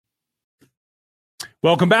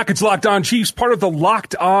Welcome back. It's Locked On Chiefs, part of the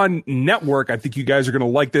Locked On Network. I think you guys are going to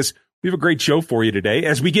like this. We have a great show for you today.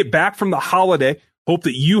 As we get back from the holiday, hope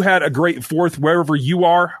that you had a great 4th wherever you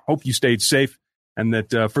are. Hope you stayed safe. And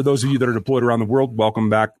that for those of you that are deployed around the world, welcome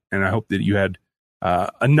back. And I hope that you had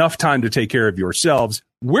enough time to take care of yourselves.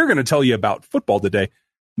 We're going to tell you about football today.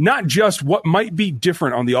 Not just what might be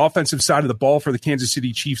different on the offensive side of the ball for the Kansas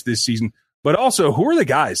City Chiefs this season, but also who are the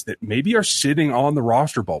guys that maybe are sitting on the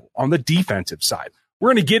roster bubble on the defensive side.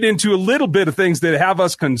 We're going to get into a little bit of things that have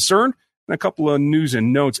us concerned and a couple of news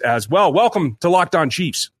and notes as well. Welcome to Locked On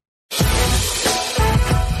Chiefs. It's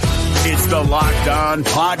the Locked On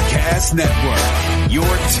Podcast Network,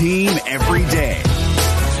 your team every day.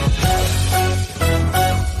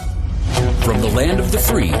 From the land of the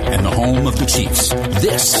free and the home of the Chiefs,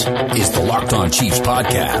 this is the Locked On Chiefs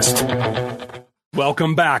Podcast.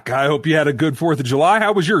 Welcome back. I hope you had a good 4th of July.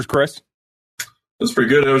 How was yours, Chris? That's pretty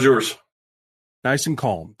good. How was yours? Nice and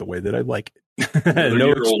calm, the way that I like it. No,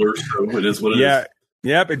 you're older, so it is what it is.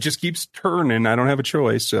 Yep, it just keeps turning. I don't have a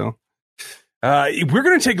choice. So we're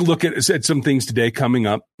going to take a look at some things today coming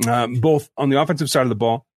up, both on the offensive side of the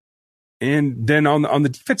ball and then on the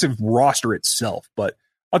defensive roster itself. But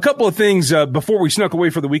a couple of things before we snuck away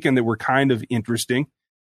for the weekend that were kind of interesting.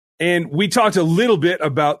 And we talked a little bit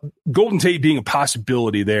about Golden Tate being a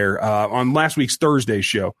possibility there on last week's Thursday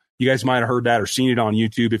show. You guys might have heard that or seen it on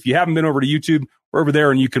YouTube. If you haven't been over to YouTube, we're over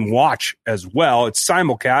there and you can watch as well. It's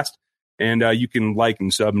simulcast, and you can like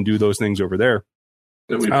and sub and do those things over there.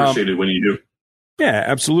 And we appreciate it when you do. Yeah,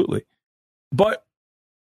 absolutely. But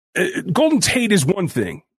Golden Tate is one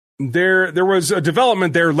thing. There was a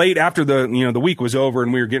development there late after the week was over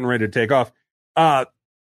and we were getting ready to take off.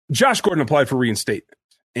 Josh Gordon applied for reinstatement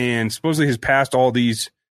and supposedly has passed all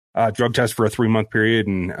these drug tests for a 3-month period.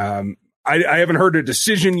 And I haven't heard a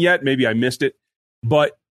decision yet. Maybe I missed it.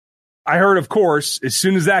 But I heard, of course, as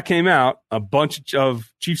soon as that came out, a bunch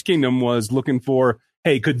of Chiefs Kingdom was looking for,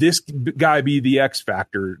 hey, could this guy be the X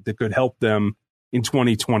factor that could help them in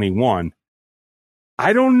 2021?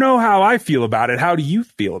 I don't know how I feel about it. How do you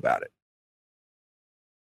feel about it?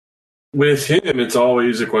 With him, it's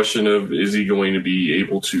always a question of, is he going to be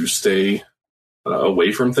able to stay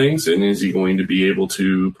away from things? And is he going to be able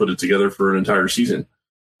to put it together for an entire season?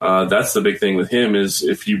 That's the big thing with him is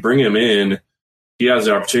if you bring him in, he has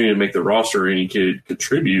the opportunity to make the roster and he could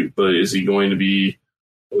contribute, but is he going to be,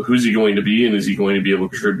 who's he going to be, and is he going to be able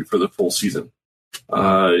to contribute for the full season?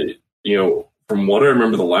 From what I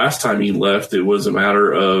remember the last time he left, it was a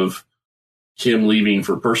matter of him leaving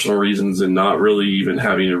for personal reasons and not really even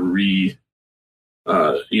having to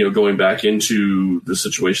going back into the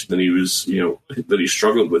situation that he was, that he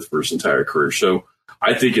struggled with for his entire career. So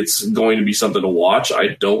I think it's going to be something to watch. I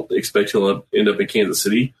don't expect he'll end up in Kansas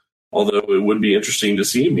City, although it would be interesting to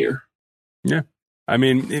see him here. Yeah. I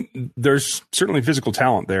mean, there's certainly physical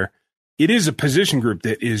talent there. It is a position group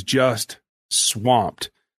that is just swamped.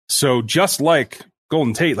 So just like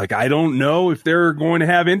Golden Tate, I don't know if they're going to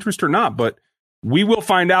have interest or not, but we will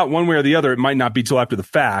find out one way or the other. It might not be till after the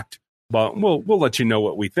fact, but we'll let you know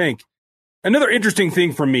what we think. Another interesting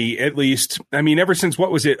thing for me, at least, I mean, ever since,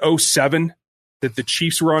 2007 that the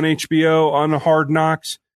Chiefs were on HBO on Hard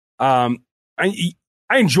Knocks, I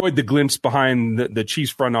enjoyed the glimpse behind the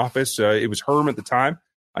Chiefs front office. It was Herm at the time.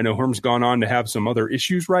 I know Herm's gone on to have some other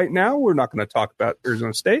issues right now. We're not going to talk about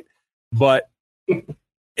Arizona State, but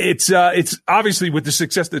it's obviously with the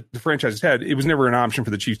success that the franchise has had, it was never an option for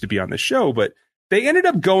the Chiefs to be on this show, but they ended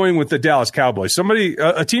up going with the Dallas Cowboys,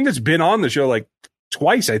 a team that's been on the show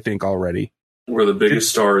twice, I think, already. Where the biggest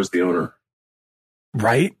star is the owner.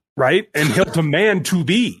 Right. And he'll demand to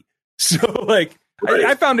be. So, right.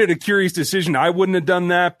 I found it a curious decision. I wouldn't have done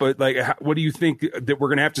that, but what do you think that we're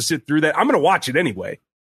going to have to sit through that? I'm going to watch it anyway.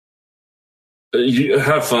 You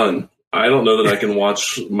have fun. I don't know that I can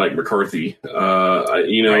watch Mike McCarthy. Right.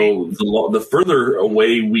 The further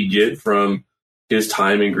away we get from his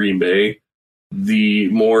time in Green Bay, the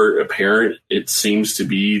more apparent it seems to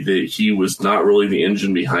be that he was not really the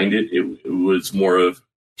engine behind it. It was more of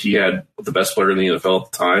he had the best player in the NFL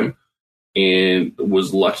at the time and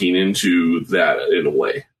was lucking into that in a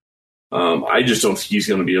way. I just don't think he's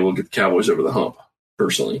going to be able to get the Cowboys over the hump,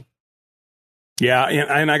 personally. Yeah,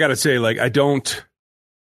 and I got to say, I don't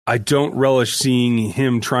relish seeing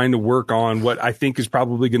him trying to work on what I think is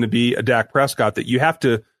probably going to be a Dak Prescott that you have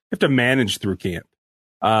to manage through camp.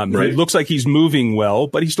 Right. It looks like he's moving well,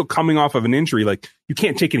 but he's still coming off of an injury. You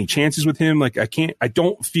can't take any chances with him. I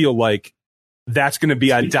don't feel like that's going to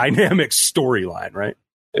be a dynamic storyline, right?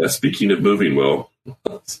 Yeah. Speaking of moving well,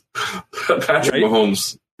 Patrick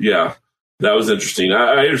Mahomes. Yeah. That was interesting.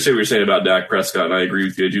 I understand what you're saying about Dak Prescott, and I agree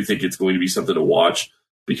with you. I do think it's going to be something to watch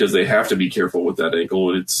because they have to be careful with that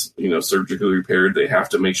ankle. It's, surgically repaired. They have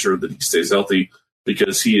to make sure that he stays healthy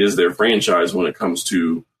because he is their franchise when it comes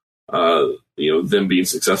to, them being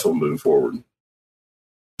successful moving forward.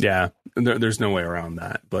 Yeah, there's no way around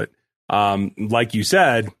that. But like you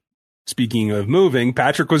said, speaking of moving,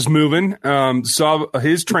 Patrick was moving. Saw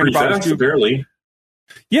his training apparently.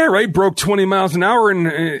 Yeah, right. Broke 20 miles an hour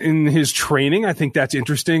in his training. I think that's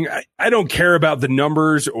interesting. I don't care about the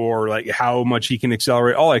numbers or like how much he can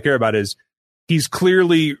accelerate. All I care about is he's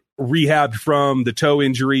clearly rehabbed from the toe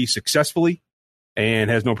injury successfully and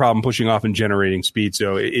has no problem pushing off and generating speed.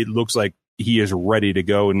 So it looks like he is ready to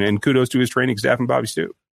go. And kudos to his training staff and Bobby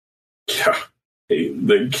Stu. Yeah,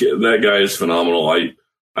 that guy is phenomenal. I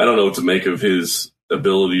don't know what to make of his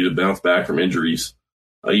ability to bounce back from injuries.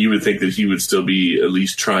 You would think that he would still be at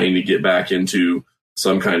least trying to get back into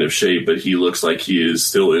some kind of shape, but he looks like he is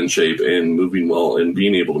still in shape and moving well and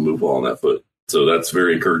being able to move well on that foot. So that's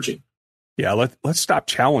very encouraging. Yeah, let's stop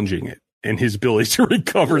challenging it and his ability to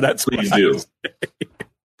recover. That's Please do.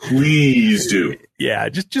 Please do. Yeah,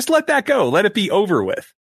 just let that go. Let it be over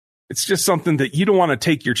with. It's just something that you don't want to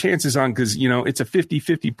take your chances on because, it's a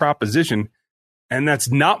 50-50 proposition. And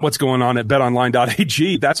that's not what's going on at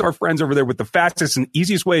betonline.ag. That's our friends over there with the fastest and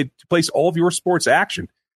easiest way to place all of your sports action.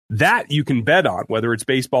 That you can bet on, whether it's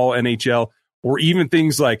baseball, NHL, or even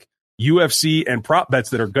things like UFC and prop bets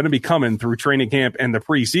that are going to be coming through training camp and the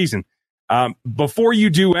preseason. Before you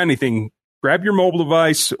do anything, grab your mobile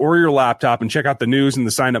device or your laptop and check out the news and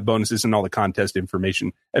the sign-up bonuses and all the contest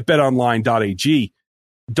information at betonline.ag.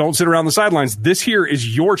 Don't sit around the sidelines. This here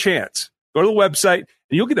is your chance. Go to the website, and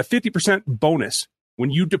you'll get a 50% bonus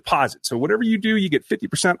when you deposit. So whatever you do, you get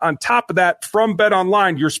 50% on top of that from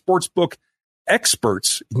BetOnline, your sportsbook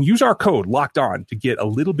experts. And use our code Locked On to get a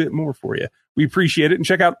little bit more for you. We appreciate it. And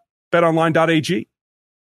check out betonline.ag.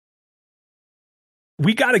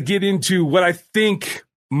 We got to get into what I think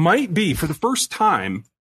might be, for the first time,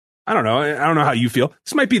 I don't know how you feel.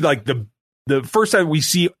 This might be like the first time we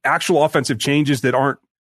see actual offensive changes that aren't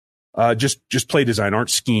just play design, aren't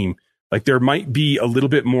scheme. Like there might be a little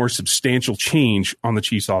bit more substantial change on the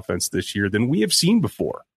Chiefs offense this year than we have seen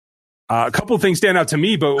before. A couple of things stand out to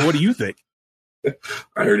me, but what do you think? I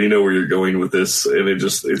already know where you're going with this, and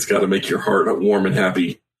it's got to make your heart warm and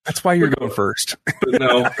happy. That's why you're going first. But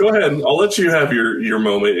no, go ahead. I'll let you have your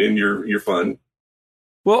moment and your fun.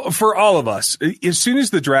 Well, for all of us, as soon as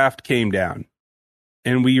the draft came down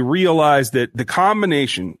and we realized that the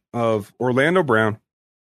combination of Orlando Brown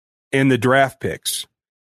and the draft picks,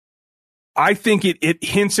 I think it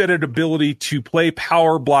hints at an ability to play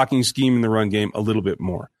power blocking scheme in the run game a little bit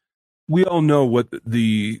more. We all know what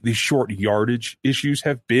the short yardage issues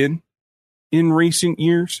have been in recent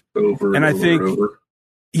years.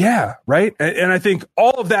 Yeah, right. And I think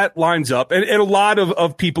all of that lines up. And a lot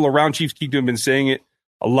of people around Chiefs Kingdom have been saying it.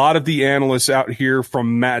 A lot of the analysts out here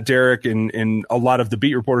from Matt Derrick and a lot of the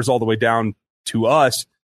beat reporters all the way down to us.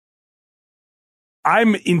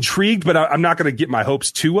 I'm intrigued, but I'm not going to get my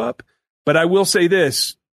hopes too up. But I will say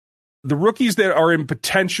this, the rookies that are in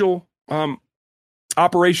potential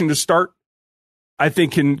operation to start, I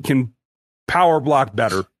think can power block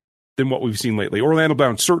better than what we've seen lately. Orlando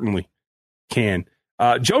Brown certainly can.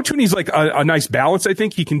 Joe Thuney's like a nice balance. I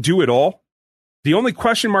think he can do it all. The only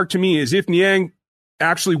question mark to me is if Niang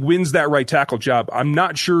actually wins that right tackle job. I'm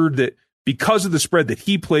not sure that because of the spread that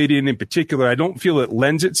he played in particular, I don't feel it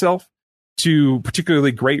lends itself to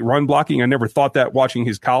particularly great run blocking. I never thought that watching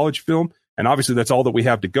his college film, and obviously that's all that we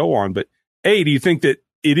have to go on. But A, do you think that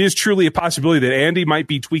it is truly a possibility that Andy might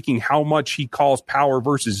be tweaking how much he calls power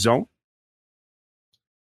versus zone?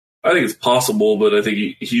 I think it's possible, but I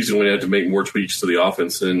think he's going to have to make more tweaks to the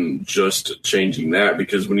offense than just changing that,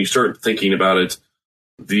 because when you start thinking about it,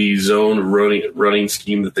 the zone running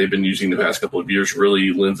scheme that they've been using the past couple of years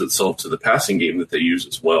really lends itself to the passing game that they use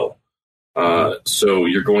as well. So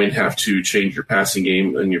you're going to have to change your passing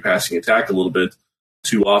game and your passing attack a little bit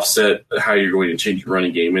to offset how you're going to change your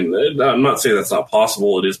running game. And I'm not saying that's not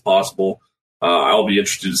possible. It is possible. I'll be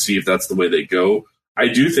interested to see if that's the way they go. I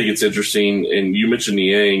do think it's interesting, and you mentioned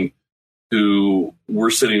Niang, who we're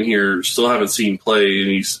sitting here still haven't seen play,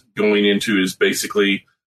 and he's going into his it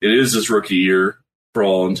is his rookie year for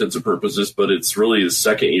all intents and purposes, but it's really his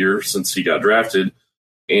second year since he got drafted,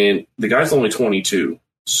 and the guy's only 22.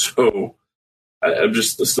 So I'm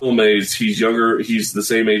just still amazed. He's younger. He's the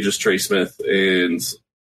same age as Trey Smith, and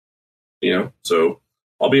so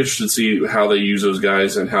I'll be interested to see how they use those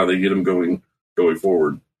guys and how they get them going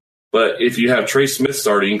forward. But if you have Trey Smith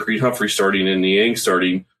starting, Creed Humphrey starting, and Niang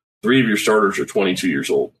starting, 3 of your starters are 22 years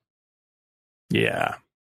old. Yeah.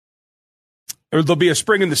 Or there'll be a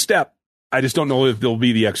spring in the step. I just don't know if there'll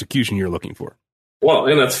be the execution you're looking for. Well,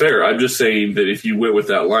 and that's fair. I'm just saying that if you went with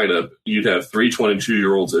that lineup, you'd have 3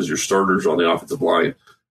 22-year-olds as your starters on the offensive line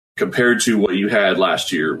compared to what you had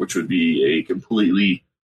last year, which would be a completely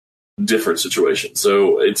different situation.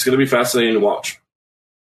 So it's going to be fascinating to watch.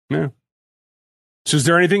 Yeah. So is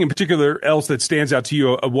there anything in particular else that stands out to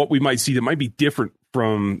you of what we might see that might be different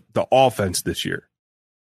from the offense this year?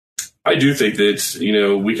 I do think that,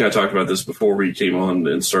 we kind of talked about this before we came on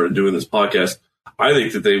and started doing this podcast. I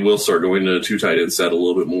think that they will start going to a 2 tight end set a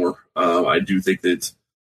little bit more. I do think that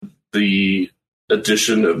the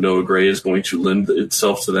addition of Noah Gray is going to lend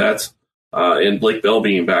itself to that. And Blake Bell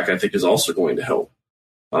being back, I think, is also going to help.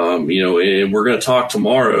 And we're going to talk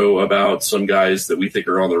tomorrow about some guys that we think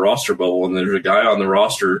are on the roster bubble. And there's a guy on the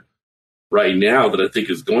roster right now that I think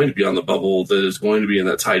is going to be on the bubble that is going to be in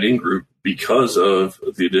that tight end group because of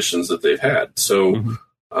the additions that they've had. So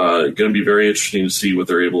going to be very interesting to see what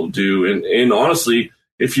they're able to do. And honestly,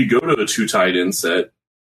 if you go to a 2 tight end set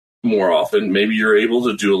more often, maybe you're able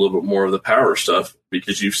to do a little bit more of the power stuff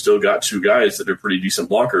because you've still got 2 guys that are pretty decent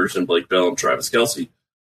blockers in Blake Bell and Travis Kelce.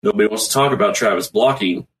 Nobody wants to talk about Travis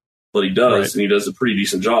blocking, but he does, right. And he does a pretty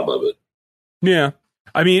decent job of it. Yeah.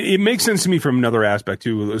 I mean, it makes sense to me from another aspect,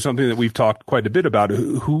 too. Something that we've talked quite a bit about.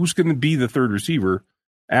 Who's going to be the third receiver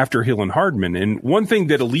after Hill and Hardman? And one thing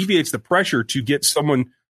that alleviates the pressure to get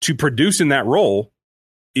someone to produce in that role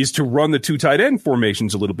is to run the 2 tight end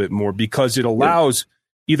formations a little bit more because it allows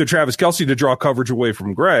either Travis Kelce to draw coverage away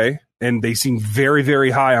from Gray, and they seem very, very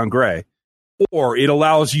high on Gray, or it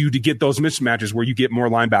allows you to get those mismatches where you get more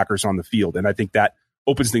linebackers on the field. And I think that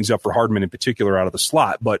opens things up for Hardman in particular out of the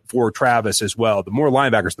slot, but for Travis as well. The more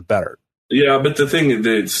linebackers, the better. Yeah, but the thing that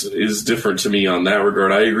is different to me on that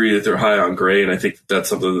regard, I agree that they're high on Gray, and I think that's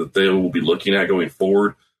something that they will be looking at going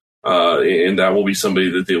forward. And that will be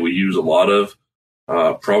somebody that they will use a lot of,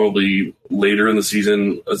 probably later in the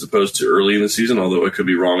season as opposed to early in the season, although I could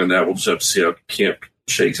be wrong in that. We'll just have to see how camp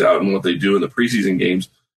shakes out and what they do in the preseason games.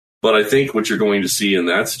 But I think what you're going to see in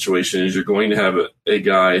that situation is you're going to have a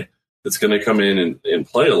guy that's going to come in and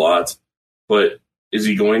play a lot, but is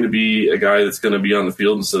he going to be a guy that's going to be on the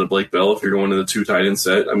field instead of Blake Bell if you're going to the 2 tight end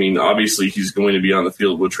set? I mean, obviously he's going to be on the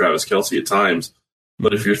field with Travis Kelce at times,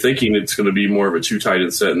 but if you're thinking it's going to be more of a 2 tight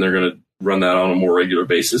end set and they're going to run that on a more regular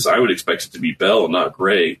basis, I would expect it to be Bell, not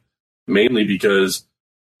Gray, mainly because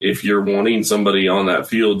if you're wanting somebody on that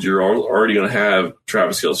field, you're already going to have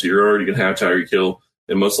Travis Kelce, you're already going to have Tyreek Hill,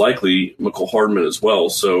 and most likely Mecole Hardman as well.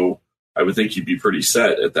 So I would think you'd be pretty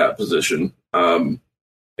set at that position.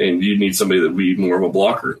 And you need somebody that would be more of a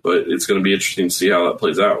blocker, but it's going to be interesting to see how that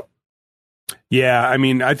plays out. Yeah, I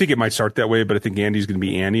mean, I think it might start that way, but I think Andy's going to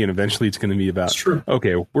be Andy, and eventually it's going to be about,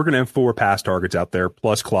 okay, we're going to have 4 pass targets out there,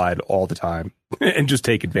 plus Clyde all the time, and just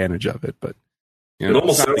take advantage of it. But it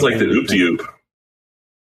almost sounds like the oop-de-oop.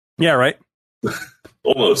 Yeah, right?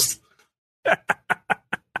 Almost.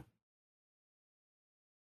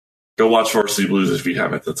 Go watch Varsity Blues if you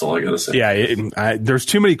haven't. That's all I got to say. Yeah, there's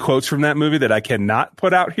too many quotes from that movie that I cannot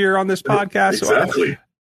put out here on this podcast. Exactly.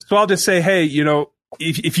 So I'll just say, hey,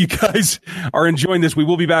 if you guys are enjoying this, we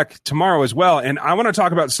will be back tomorrow as well. And I want to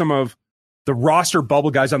talk about some of the roster bubble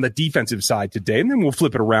guys on the defensive side today, and then we'll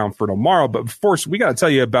flip it around for tomorrow. But first, we got to tell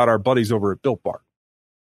you about our buddies over at Built Bar.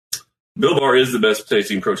 Built Bar is the best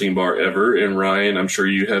tasting protein bar ever. And Ryan, I'm sure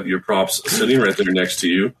you have your props sitting right there next to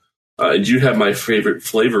you. And you have my favorite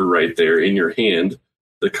flavor right there in your hand,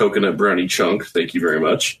 the coconut brownie chunk. Thank you very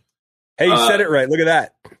much. Hey, you said it right. Look at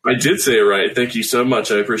that. I did say it right. Thank you so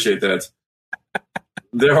much. I appreciate that.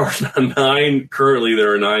 There are 9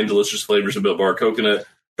 delicious flavors of Built Bar: coconut,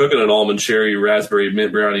 almond, cherry, raspberry,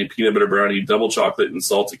 mint brownie, peanut butter brownie, double chocolate, and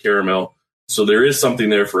salted caramel. So there is something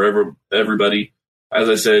there for everybody. As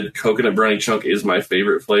I said, coconut brownie chunk is my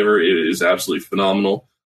favorite flavor. It is absolutely phenomenal.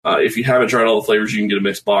 If you haven't tried all the flavors, you can get a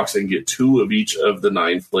mixed box and get 2 of each of the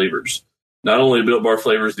 9 flavors. Not only Built Bar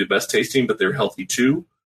flavors the best tasting, but they're healthy too.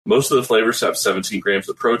 Most of the flavors have 17 grams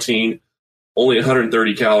of protein, only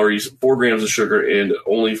 130 calories, 4 grams of sugar, and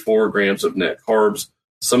only 4 grams of net carbs.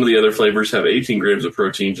 Some of the other flavors have 18 grams of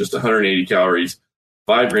protein, just 180 calories,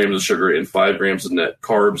 5 grams of sugar, and 5 grams of net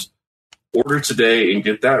carbs. Order today and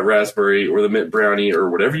get that raspberry or the mint brownie or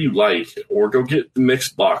whatever you like, or go get the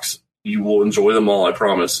mixed box. You will enjoy them all, I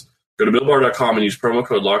promise. Go to BuiltBar.com and use promo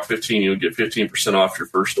code LOCK15. You'll get 15% off your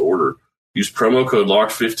first order. Use promo code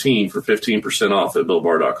LOCK15 for 15% off at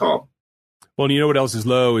BuiltBar.com. Well, and you know what else is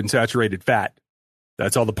low in saturated fat?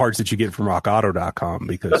 That's all the parts that you get from RockAuto.com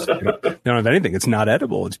because they don't have anything. It's not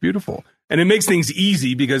edible. It's beautiful. And it makes things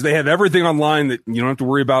easy because they have everything online that you don't have to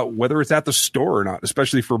worry about whether it's at the store or not,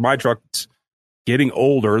 especially for my truck. It's getting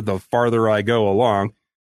older the farther I go along.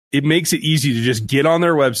 It makes it easy to just get on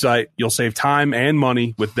their website. You'll save time and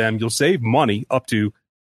money with them. You'll save money up to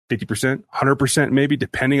 50%, 100% maybe,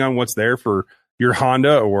 depending on what's there for your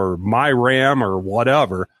Honda or my Ram or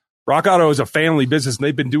whatever. Rock Auto is a family business, and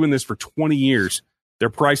they've been doing this for 20 years. Their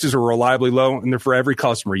prices are reliably low, and they're for every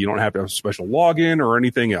customer. You don't have to have a special login or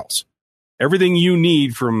anything else. Everything you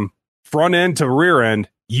need from front end to rear end,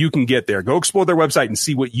 you can get there. Go explore their website and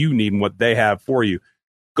see what you need and what they have for you.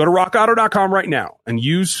 Go to rockauto.com right now and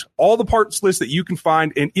use all the parts list that you can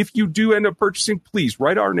find. And if you do end up purchasing, please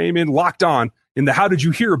write our name in Locked On in the How Did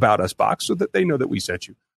You Hear About Us box so that they know that we sent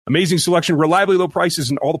you. Amazing selection, reliably low prices,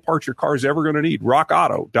 and all the parts your car is ever going to need.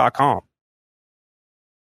 rockauto.com.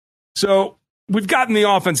 So we've gotten the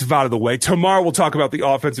offensive out of the way. Tomorrow we'll talk about the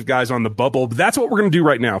offensive guys on the bubble. But that's what we're going to do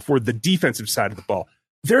right now for the defensive side of the ball.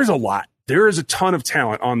 There's a lot. There is a ton of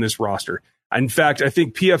talent on this roster. In fact, I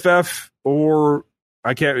think PFF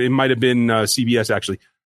it might have been CBS actually,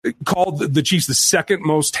 called the Chiefs the second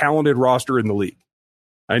most talented roster in the league.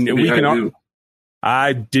 And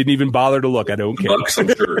I didn't even bother to look. I don't care. Bucks, I'm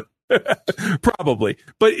sure. Probably.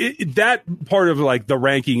 But that part of like the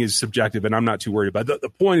ranking is subjective, and I'm not too worried about it. The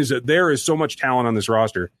point is that there is so much talent on this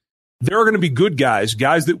roster. There are going to be good guys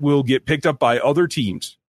that will get picked up by other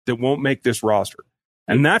teams that won't make this roster.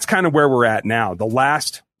 And that's kind of where we're at now. The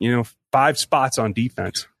last, 5 spots on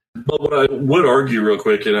defense. But what I would argue real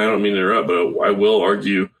quick, and I don't mean to interrupt, but I will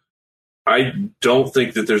argue, I don't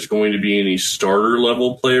think that there's going to be any starter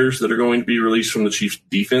level players that are going to be released from the Chiefs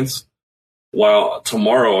defense. While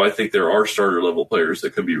tomorrow, I think there are starter level players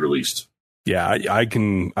that could be released. Yeah, I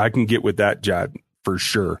can get with that, Jad, for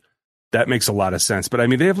sure. That makes a lot of sense. But I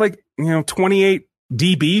mean, they have 28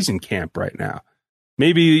 DBs in camp right now.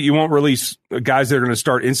 Maybe you won't release guys that are going to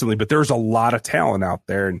start instantly, but there's a lot of talent out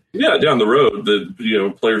there. And yeah, down the road,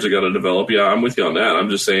 the players that got to develop. Yeah, I'm with you on that. I'm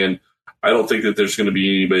just saying, I don't think that there's going to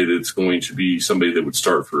be anybody that's going to be somebody that would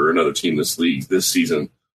start for another team this season,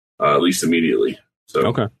 at least immediately. So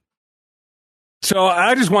okay. So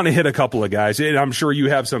I just want to hit a couple of guys, and I'm sure you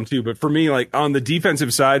have some too. But for me, on the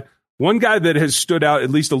defensive side, one guy that has stood out at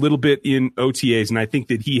least a little bit in OTAs, and I think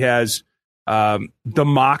that he has the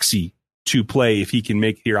moxie to play if he can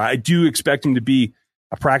make it here. I do expect him to be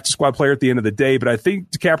a practice squad player at the end of the day, but I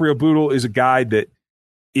think DiCaprio Bootle is a guy that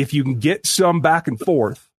if you can get some back and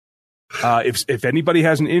forth, if anybody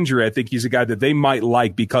has an injury, I think he's a guy that they might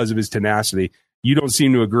like because of his tenacity. You don't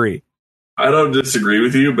seem to agree. I don't disagree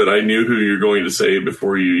with you, but I knew who you're going to say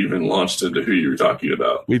before you even launched into who you were talking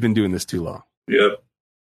about. We've been doing this too long. Yep.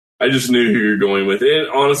 I just knew who you're going with. And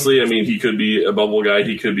honestly, I mean, he could be a bubble guy.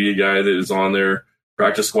 He could be a guy that is on their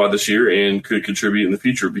practice squad this year and could contribute in the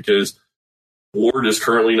future because Ward is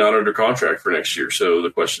currently not under contract for next year. So the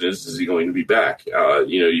question is he going to be back?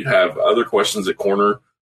 You have other questions at corner.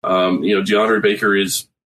 DeAndre Baker is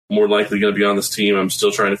more likely going to be on this team. I'm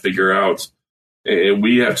still trying to figure out, and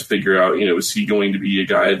we have to figure out, is he going to be a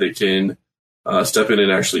guy that can step in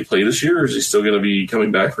and actually play this year, or is he still going to be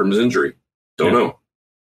coming back from his injury? Don't know.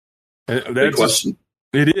 That's question.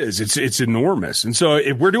 It is. It's enormous. And so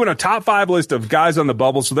if we're doing a top 5 list of guys on the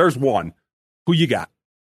bubble, so there's one. Who you got?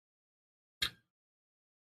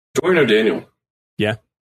 Dorian O'Daniel. Yeah.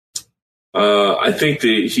 I think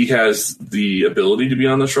that he has the ability to be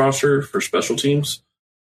on this roster for special teams,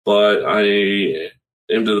 but I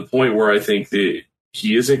am to the point where I think that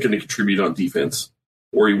he isn't going to contribute on defense,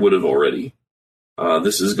 or he would have already.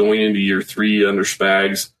 This is going into year 3 under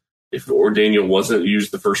Spags. If O'Daniel wasn't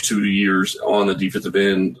used the first 2 years on the defensive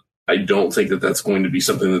end, I don't think that that's going to be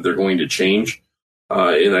something that they're going to change.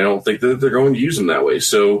 And I don't think that they're going to use him that way.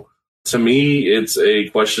 So to me, it's a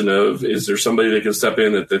question of, is there somebody that can step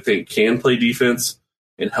in that they think can play defense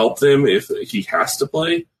and help them if he has to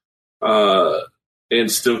play and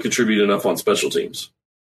still contribute enough on special teams?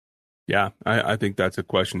 Yeah, I think that's a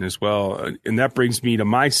question as well. And that brings me to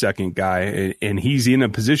my second guy, and he's in a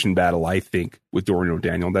position battle, I think, with Dorian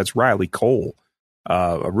O'Daniel. That's Riley Cole,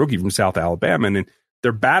 a rookie from South Alabama. And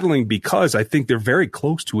they're battling because I think they're very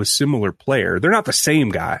close to a similar player. They're not the same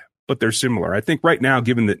guy, but they're similar. I think right now,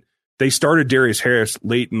 given that they started Darius Harris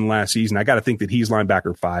late in last season, I got to think that he's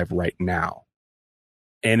linebacker 5 right now.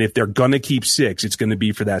 And if they're going to keep 6, it's going to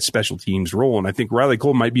be for that special teams role. And I think Riley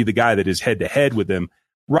Cole might be the guy that is head-to-head with him.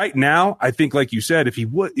 Right now, I think, like you said, if he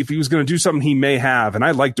was going to do something, he may have. And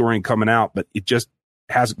I like Dorian coming out, but it just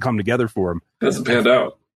hasn't come together for him. Hasn't panned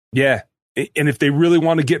out. Yeah. And if they really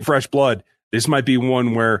want to get fresh blood, this might be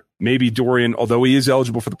one where maybe Dorian, although he is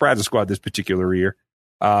eligible for the practice squad this particular year,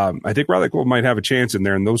 I think Riley Cole might have a chance in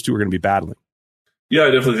there, and those two are going to be battling. Yeah,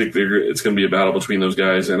 I definitely think it's going to be a battle between those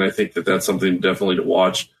guys, and I think that that's something definitely to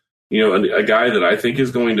watch. a guy that I think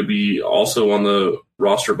is going to be also on the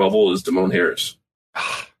roster bubble is Damone Harris.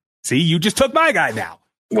 See, you just took my guy now.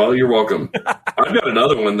 Well, you're welcome. I've got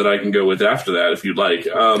another one that I can go with after that if you'd like.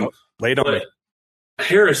 Lay it on me.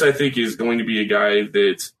 Harris, I think, is going to be a guy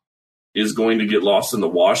that is going to get lost in the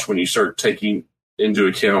wash when you start taking into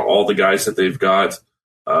account all the guys that they've got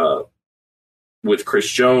with Chris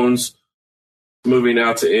Jones moving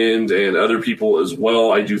out to end and other people as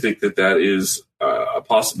well. I do think that is a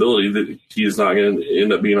possibility that he is not going to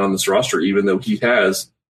end up being on this roster, even though he has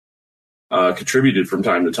contributed from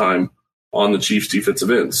time to time on the Chiefs defensive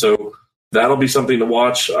end. So that'll be something to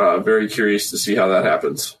watch. Very curious to see how that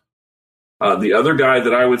happens. The other guy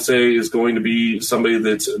that I would say is going to be somebody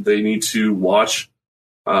that they need to watch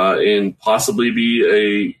and possibly be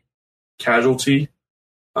a casualty,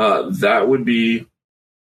 that would be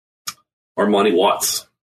Armani Watts.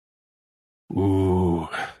 Ooh,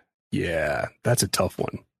 yeah, that's a tough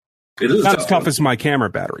one. It is not as tough as my camera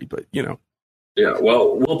battery, but Yeah,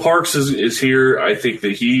 well, Will Parks is here. I think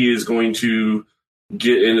that he is going to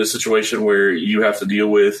get in a situation where you have to deal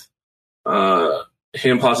with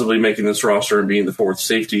him possibly making this roster and being the fourth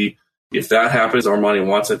safety. If that happens, Armani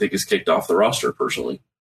Watts, I think, is kicked off the roster personally,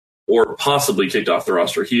 or possibly kicked off the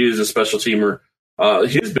roster. He is a special teamer.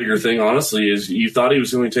 His bigger thing, honestly, is you thought he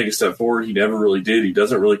was going to take a step forward. He never really did. He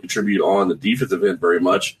doesn't really contribute on the defensive end very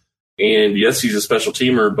much. And yes, he's a special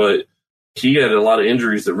teamer, but he had a lot of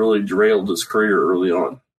injuries that really derailed his career early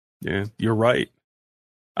on. Yeah, you're right.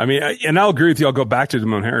 I mean, and I'll agree with you. I'll go back to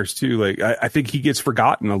Damone Harris too. Like, I think he gets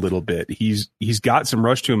forgotten a little bit. He's got some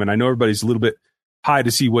rush to him, and I know everybody's a little bit high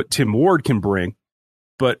to see what Tim Ward can bring.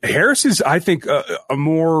 But Harris is, I think, a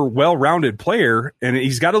more well-rounded player, and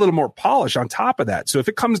he's got a little more polish on top of that. So if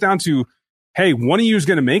it comes down to, hey, one of you is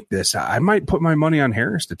going to make this, I might put my money on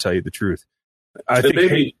Harris, to tell you the truth. I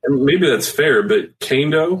think maybe that's fair, but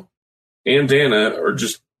Kendo and Dana are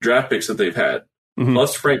just draft picks that they've had,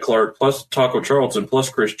 plus Frank Clark, plus Taco Charlton, plus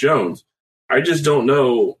Chris Jones. I just don't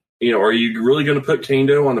know, are you really going to put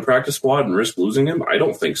Kendo on the practice squad and risk losing him? I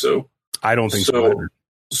don't think so. I don't think so either.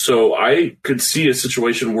 So I could see a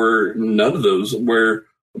situation where none of those, where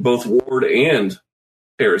both Ward and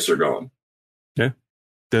Harris are gone. Yeah,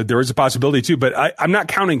 there is a possibility too, but I'm not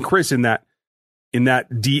counting Chris in that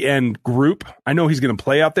DN group. I know he's going to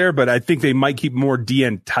play out there, but I think they might keep more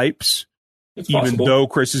DN types, even though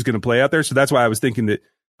Chris is going to play out there. So that's why I was thinking that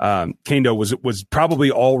Kendo was probably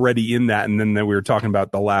already in that, and then we were talking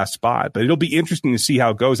about the last spot. But it'll be interesting to see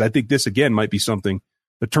how it goes. I think this again might be something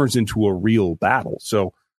that turns into a real battle.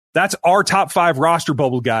 So that's our top 5 roster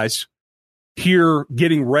bubble guys here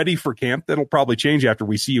getting ready for camp. That'll probably change after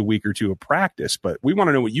we see a week or two of practice, but we want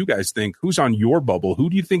to know what you guys think. Who's on your bubble? Who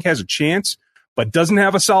do you think has a chance but doesn't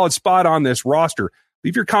have a solid spot on this roster?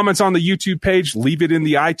 Leave your comments on the YouTube page, leave it in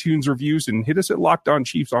the iTunes reviews, and hit us at Locked On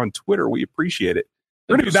Chiefs on Twitter. We appreciate it.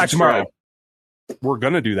 We're going to be back tomorrow. We're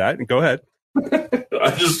going to do that. And go ahead.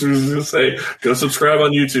 I just was going to say, go subscribe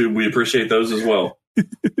on YouTube. We appreciate those as well.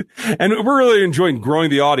 And we're really enjoying growing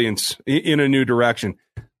the audience in a new direction.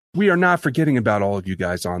 We are not forgetting about all of you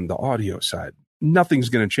guys on the audio side. Nothing's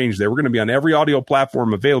going to change there. We're going to be on every audio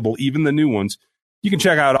platform available, even the new ones. You can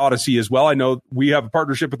check out Odyssey as well. I know we have a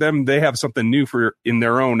partnership with them. They have something new in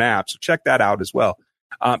their own app, so check that out as well.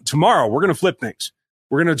 Tomorrow, we're going to flip things.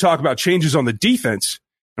 We're going to talk about changes on the defense,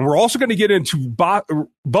 and we're also going to get into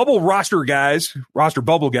bubble roster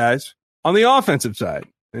bubble guys on the offensive side.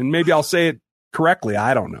 And maybe I'll say it correctly.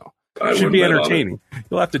 I don't know. It should be entertaining.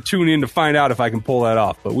 You'll have to tune in to find out if I can pull that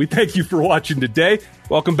off. But we thank you for watching today.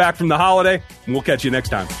 Welcome back from the holiday, and we'll catch you next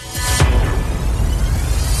time.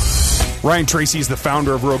 Ryan Tracy is the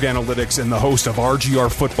founder of Rogue Analytics and the host of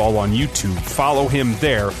RGR Football on YouTube. Follow him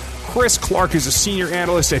there. Chris Clark is a senior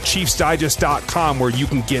analyst at ChiefsDigest.com, where you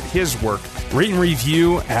can get his work. Rate and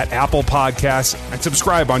review at Apple Podcasts and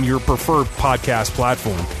subscribe on your preferred podcast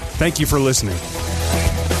platform. Thank you for listening.